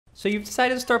So you've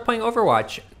decided to start playing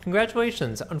Overwatch.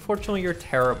 Congratulations. Unfortunately, you're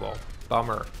terrible.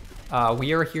 Bummer.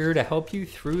 We are here to help you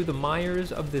through the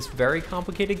mires of this very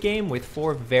complicated game with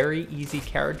 4 very easy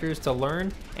characters to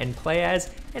learn and play as,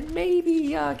 and maybe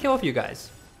kill a few guys.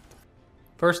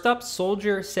 First up,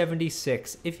 Soldier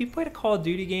 76. If you played a Call of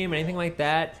Duty game or anything like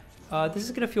that, this is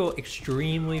going to feel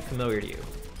extremely familiar to you.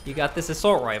 You got this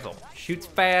assault rifle. Shoots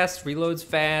fast, reloads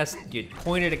fast, you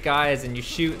point it at guys and you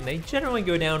shoot, and they generally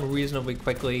go down reasonably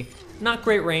quickly. Not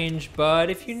great range,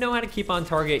 but if you know how to keep on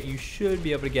target, you should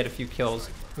be able to get a few kills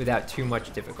without too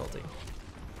much difficulty.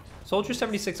 Soldier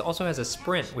 76 also has a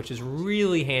sprint, which is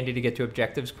really handy to get to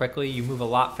objectives quickly. You move a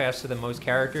lot faster than most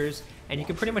characters, and you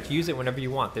can pretty much use it whenever you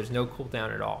want. There's no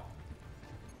cooldown at all.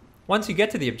 Once you get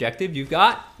to the objective, you've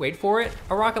got, wait for it,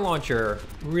 a rocket launcher.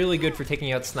 Really good for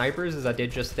taking out snipers, as I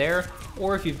did just there,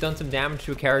 or if you've done some damage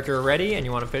to a character already and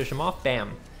you want to finish them off,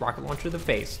 bam, rocket launcher to the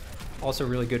face. Also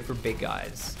really good for big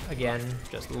guys. Again,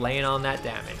 just laying on that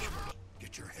damage.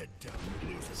 Get your head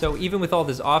down. So even with all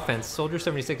this offense, Soldier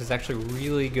 76 is actually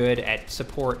really good at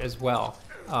support as well.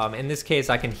 In this case,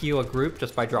 I can heal a group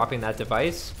just by dropping that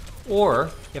device. Or,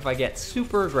 if I get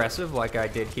super aggressive like I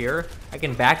did here, I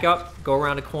can back up, go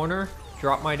around a corner,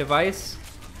 drop my device,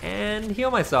 and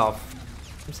heal myself.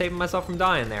 I'm saving myself from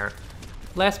dying there.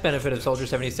 Last benefit of Soldier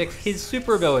 76, his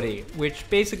super ability, which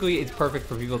basically is perfect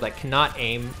for people that cannot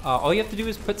aim. All you have to do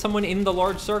is put someone in the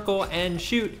large circle and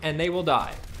shoot, and they will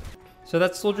die. So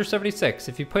that's Soldier 76.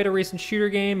 If you played a recent shooter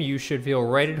game, you should feel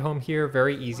right at home here.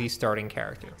 Very easy starting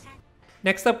character.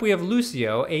 Next up, we have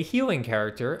Lucio, a healing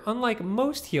character. Unlike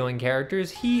most healing characters,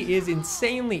 he is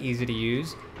insanely easy to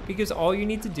use because all you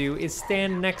need to do is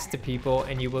stand next to people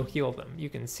and you will heal them. You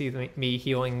can see me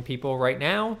healing people right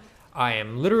now. I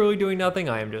am literally doing nothing.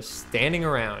 I am just standing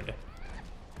around.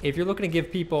 If you're looking to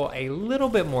give people a little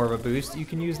bit more of a boost, you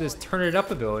can use this Turn It Up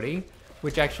ability,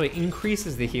 which actually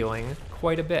increases the healing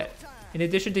quite a bit. In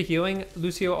addition to healing,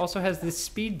 Lucio also has this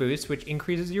speed boost, which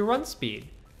increases your run speed.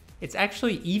 It's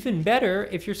actually even better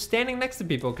if you're standing next to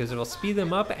people because it'll speed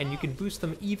them up and you can boost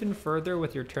them even further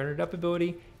with your Turn It Up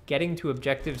ability, getting to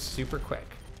objectives super quick.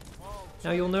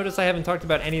 Now you'll notice I haven't talked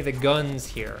about any of the guns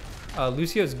here.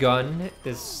 Lucio's gun,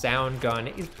 this sound gun,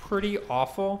 is pretty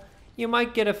awful. You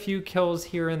might get a few kills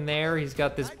here and there. He's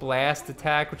got this blast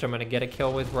attack, which I'm going to get a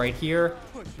kill with right here,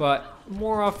 but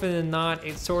more often than not,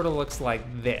 it sort of looks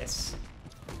like this,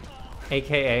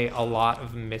 aka a lot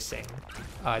of missing.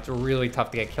 It's really tough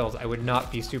to get kills. I would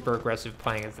not be super aggressive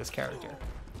playing as this character.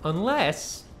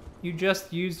 Unless you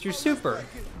just used your super,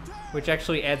 which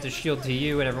actually adds a shield to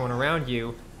you and everyone around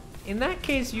you. In that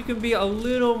case, you can be a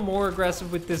little more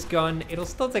aggressive with this gun. It'll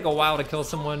still take a while to kill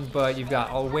someone, but you've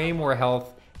got way more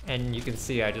health, and you can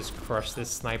see I just crushed this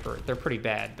sniper. They're pretty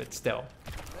bad, but still.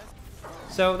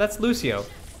 So that's Lucio.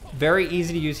 Very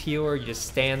easy to use healer. You just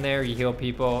stand there, you heal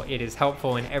people. It is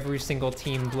helpful in every single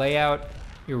team layout.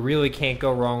 You really can't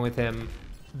go wrong with him.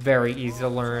 Very easy to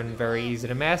learn, very easy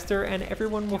to master, and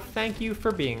everyone will thank you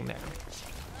for being there.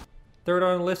 Third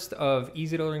on the list of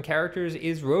easy to learn characters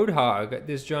is Roadhog,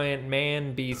 this giant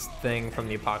man beast thing from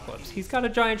the apocalypse. He's got a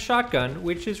giant shotgun,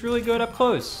 which is really good up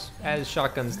close, as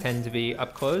shotguns tend to be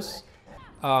up close.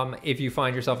 If you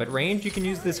find yourself at range, you can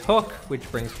use this hook, which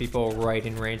brings people right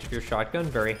in range of your shotgun,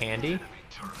 very handy.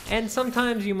 And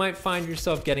sometimes you might find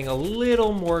yourself getting a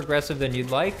little more aggressive than you'd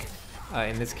like.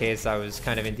 In this case, I was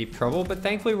kind of in deep trouble, but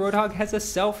thankfully Roadhog has a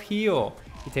self-heal.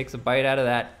 He takes a bite out of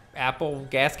that apple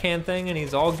gas can thing and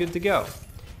he's all good to go.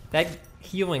 That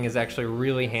healing is actually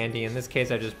really handy. In this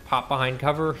case, I just pop behind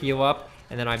cover, heal up,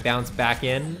 and then I bounce back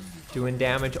in, doing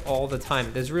damage all the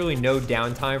time. There's really no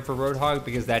downtime for Roadhog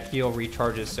because that heal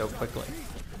recharges so quickly.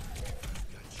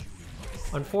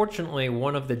 Unfortunately,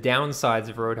 one of the downsides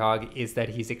of Roadhog is that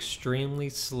he's extremely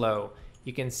slow.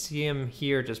 You can see him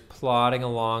here just plodding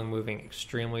along, moving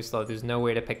extremely slow. There's no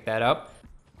way to pick that up.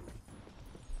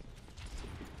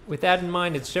 With that in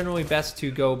mind, it's generally best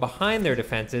to go behind their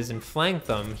defenses and flank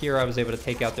them. Here I was able to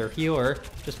take out their healer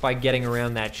just by getting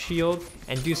around that shield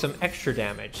and do some extra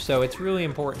damage. So it's really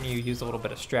important you use a little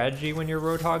bit of strategy when you're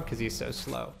Roadhog because he's so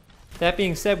slow. That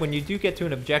being said, when you do get to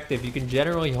an objective, you can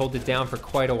generally hold it down for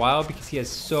quite a while because he has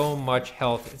so much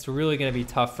health. It's really going to be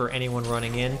tough for anyone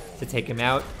running in to take him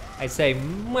out. I say,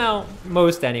 well,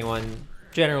 most anyone.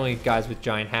 Generally, guys with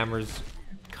giant hammers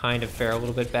kind of fare a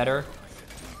little bit better.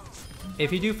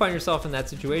 If you do find yourself in that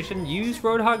situation, use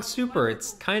Roadhog's super.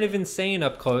 It's kind of insane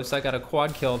up close. I got a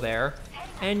quad kill there.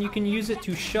 And you can use it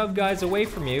to shove guys away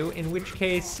from you, in which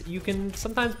case you can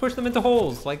sometimes push them into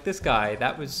holes, like this guy.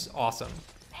 That was awesome.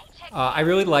 I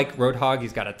really like Roadhog.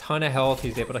 He's got a ton of health.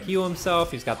 He's able to heal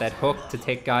himself. He's got that hook to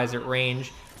take guys at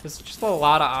range. There's just a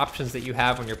lot of options that you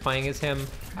have when you're playing as him.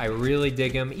 I really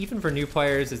dig him. Even for new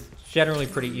players, it's generally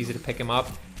pretty easy to pick him up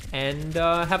and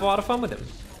have a lot of fun with him.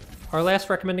 Our last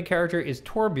recommended character is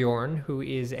Torbjorn, who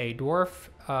is a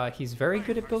dwarf. He's very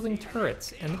good at building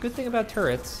turrets, and the good thing about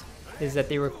turrets is that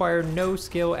they require no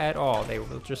skill at all. They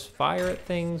will just fire at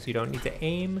things. You don't need to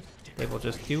aim. They will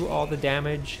just do all the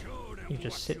damage. You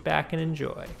just sit back and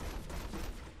enjoy.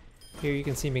 Here you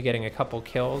can see me getting a couple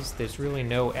kills. There's really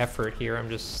no effort here. I'm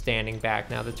just standing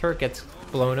back. Now the turret gets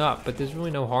blown up, but there's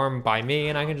really no harm by me,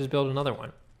 and I can just build another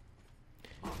one.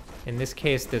 In this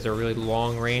case, there's a really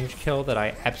long range kill that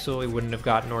I absolutely wouldn't have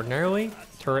gotten ordinarily.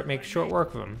 Turret makes short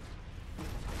work of them.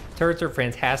 Turrets are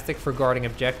fantastic for guarding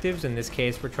objectives. In this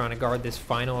case, we're trying to guard this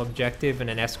final objective in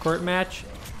an escort match,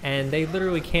 and they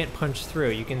literally can't punch through.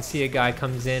 You can see a guy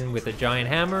comes in with a giant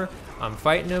hammer. I'm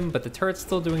fighting him, but the turret's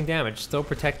still doing damage, still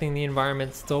protecting the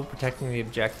environment, still protecting the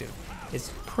objective.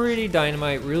 It's pretty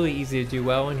dynamite, really easy to do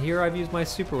well, and here I've used my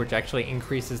super, which actually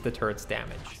increases the turret's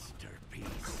damage.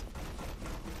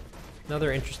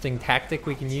 Another interesting tactic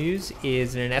we can use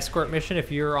is in an escort mission,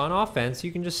 if you're on offense,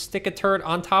 you can just stick a turret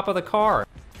on top of the car.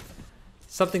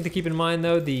 Something to keep in mind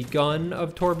though, the gun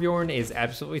of Torbjorn is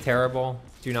absolutely terrible.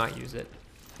 Do not use it.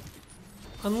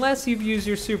 Unless you've used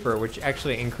your super, which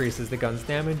actually increases the gun's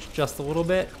damage just a little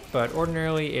bit, but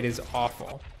ordinarily it is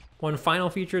awful. One final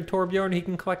feature of Torbjorn, he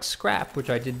can collect scrap, which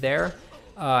I did there,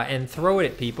 and throw it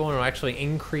at people, and it'll actually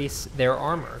increase their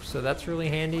armor. So that's really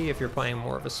handy if you're playing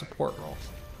more of a support role.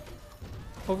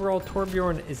 Overall,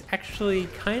 Torbjorn is actually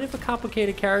kind of a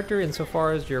complicated character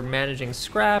insofar as you're managing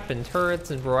scrap and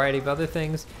turrets and a variety of other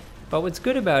things. But what's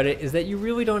good about it is that you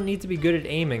really don't need to be good at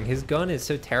aiming. His gun is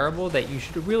so terrible that you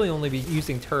should really only be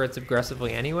using turrets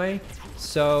aggressively anyway.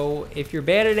 So if you're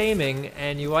bad at aiming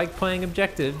and you like playing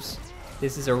objectives,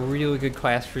 this is a really good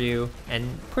class for you and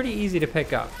pretty easy to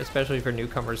pick up, especially for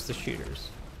newcomers to shooters.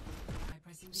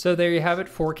 So there you have it,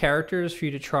 4 characters for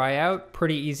you to try out.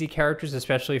 Pretty easy characters,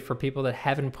 especially for people that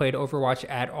haven't played Overwatch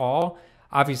at all.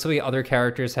 Obviously, other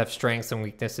characters have strengths and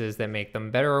weaknesses that make them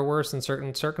better or worse in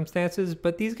certain circumstances,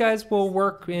 but these guys will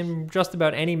work in just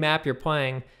about any map you're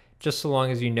playing, just so long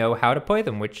as you know how to play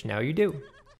them, which now you do.